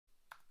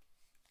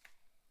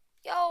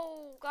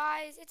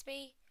guys, it's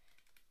me,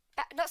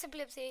 not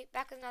Simply MC,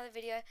 back with another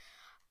video.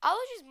 I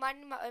was just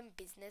minding my own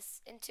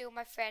business until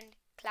my friend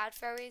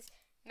CloudFurys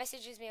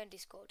messages me on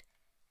Discord.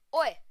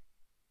 Oi,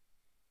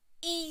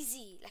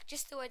 easy, like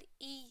just the word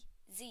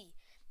easy.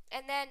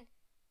 And then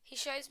he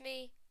shows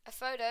me a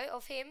photo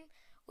of him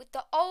with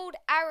the old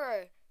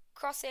arrow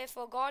crosshair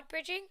for guard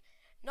bridging,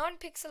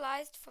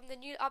 non-pixelized. From the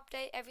new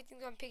update,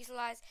 everything's gone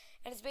pixelized,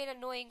 and it's been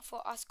annoying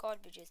for us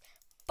guard bridges.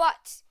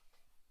 But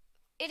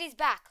it is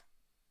back.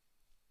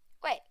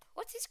 Wait,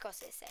 what's this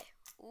crosshair say?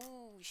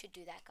 Ooh, we should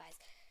do that, guys.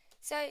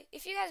 So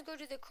if you guys go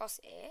to the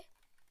crosshair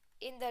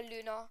in the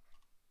Lunar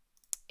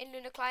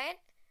client,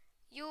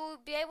 you'll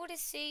be able to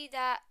see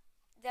that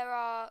there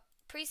are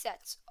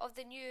presets of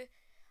the new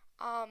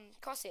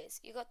crosshairs.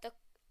 You got the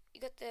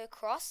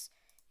cross,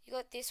 you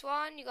got this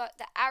one, you got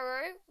the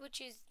arrow,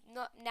 which is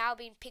not now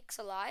being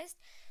pixelized,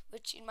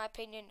 which in my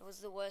opinion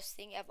was the worst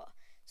thing ever.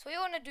 So what you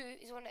want to do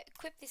is you want to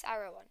equip this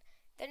arrow on.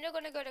 Then you're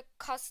going to go to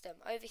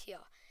custom over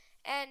here.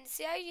 And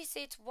see how you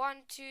see it's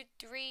 1, 2,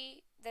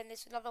 3, then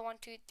there's another 1,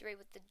 2, 3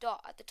 with the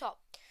dot at the top.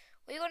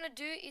 What you're going to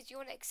do is you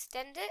want to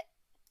extend it,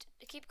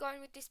 to keep going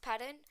with this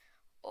pattern,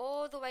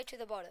 all the way to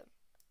the bottom.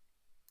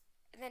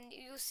 And then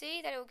you'll see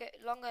that it will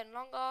get longer and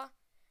longer.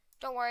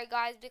 Don't worry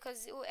guys,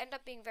 because it will end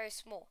up being very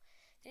small.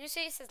 Then you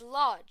see it says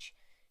large.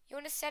 You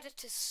want to set it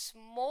to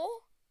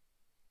small,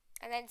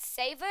 and then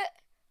save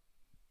it,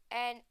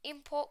 and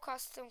import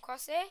custom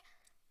crosshair.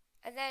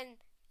 And then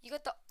you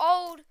got the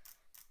old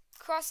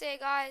crosshair,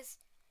 guys.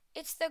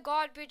 It's the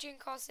guard bridging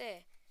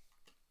crosshair.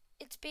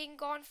 It's been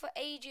gone for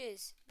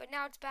ages, but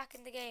now it's back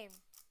in the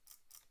game.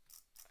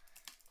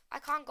 I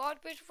can't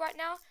guard bridge right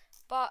now,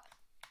 but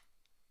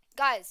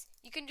guys,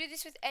 you can do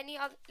this with any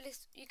other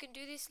list. You can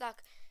do this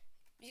like,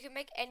 you can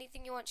make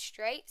anything you want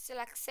straight. So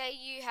like, say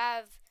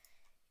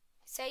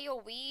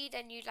you're weird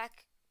and you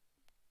like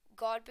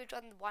guard bridge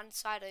on one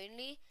side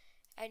only,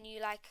 and you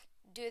like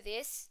do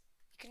this.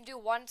 You can do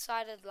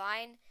one-sided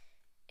line,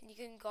 and you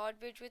can guard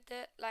bridge with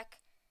it. Like,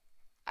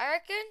 I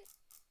reckon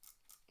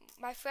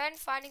my friend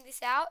finding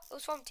this out, it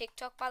was from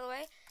TikTok, by the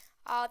way.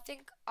 I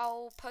think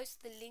I'll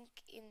post the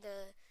link in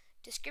the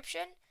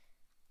description.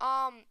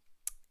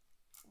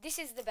 This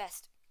is the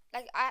best.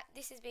 Like,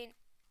 this is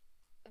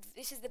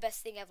the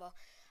best thing ever.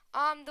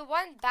 The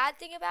one bad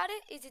thing about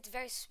it is it's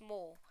very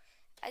small.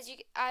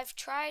 I've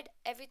tried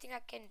everything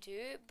I can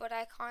do, but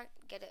I can't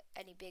get it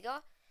any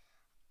bigger.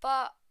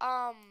 But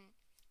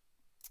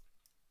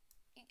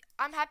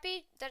I'm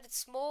happy that it's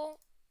small,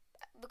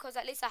 because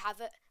at least I have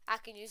it. I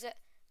can use it.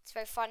 It's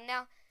very fun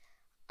now.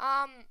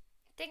 I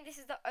think this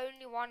is the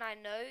only one I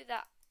know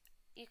that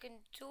you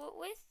can do it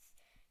with.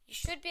 You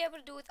should be able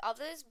to do it with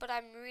others, but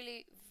I'm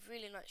really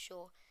not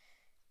sure.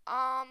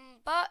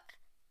 But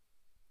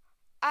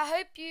I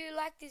hope you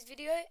like this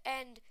video,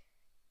 and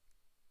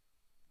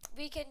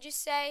we can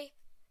just say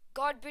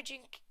guard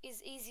bridging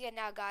is easier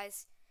now,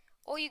 guys.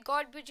 All you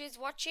guard bridges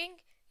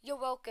watching, you're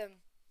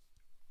welcome.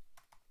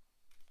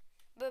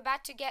 We're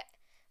about to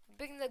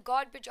bring the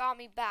guard bridge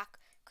army back,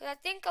 because I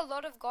think a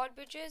lot of guard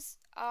bridges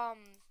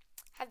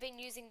have been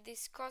using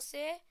this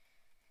crosshair.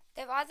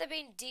 They've either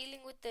been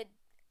dealing with the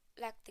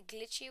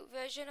glitchy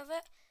version of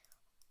it,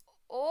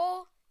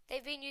 or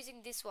they've been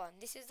using this one.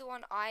 This is the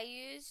one I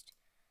used.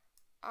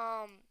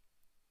 I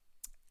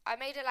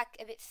made it like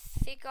a bit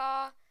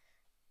thicker,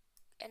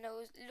 and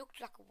it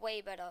looked like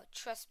way better.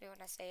 Trust me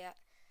when I say it.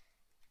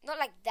 Not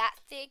like that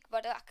thick,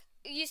 but like,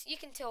 you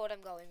can tell what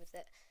I'm going with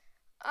it.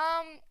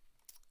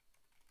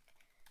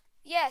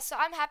 Yeah, so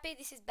I'm happy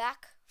this is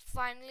back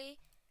finally.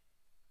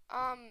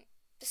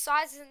 The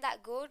size isn't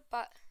that good,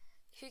 but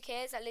who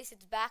cares? At least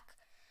it's back.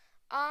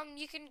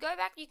 You can go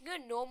back. You can go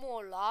normal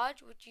or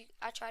large, which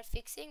I tried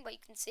fixing, but you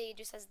can see it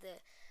just has the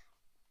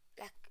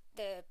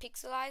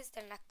pixelized,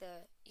 and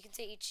you can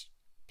see each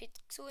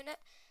pixel in it.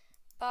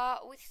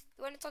 But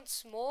when it's on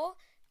small,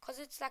 because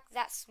it's like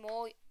that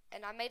small,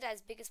 and I made it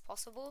as big as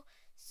possible,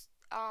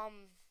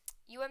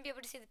 you won't be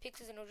able to see the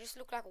pixels, and it'll just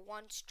look like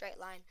one straight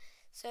line.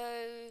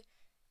 So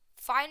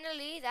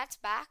finally that's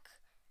back,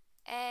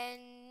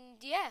 and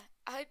yeah,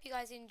 I hope you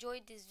guys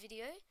enjoyed this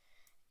video,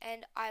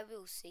 and I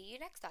will see you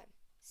next time.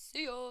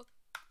 See ya.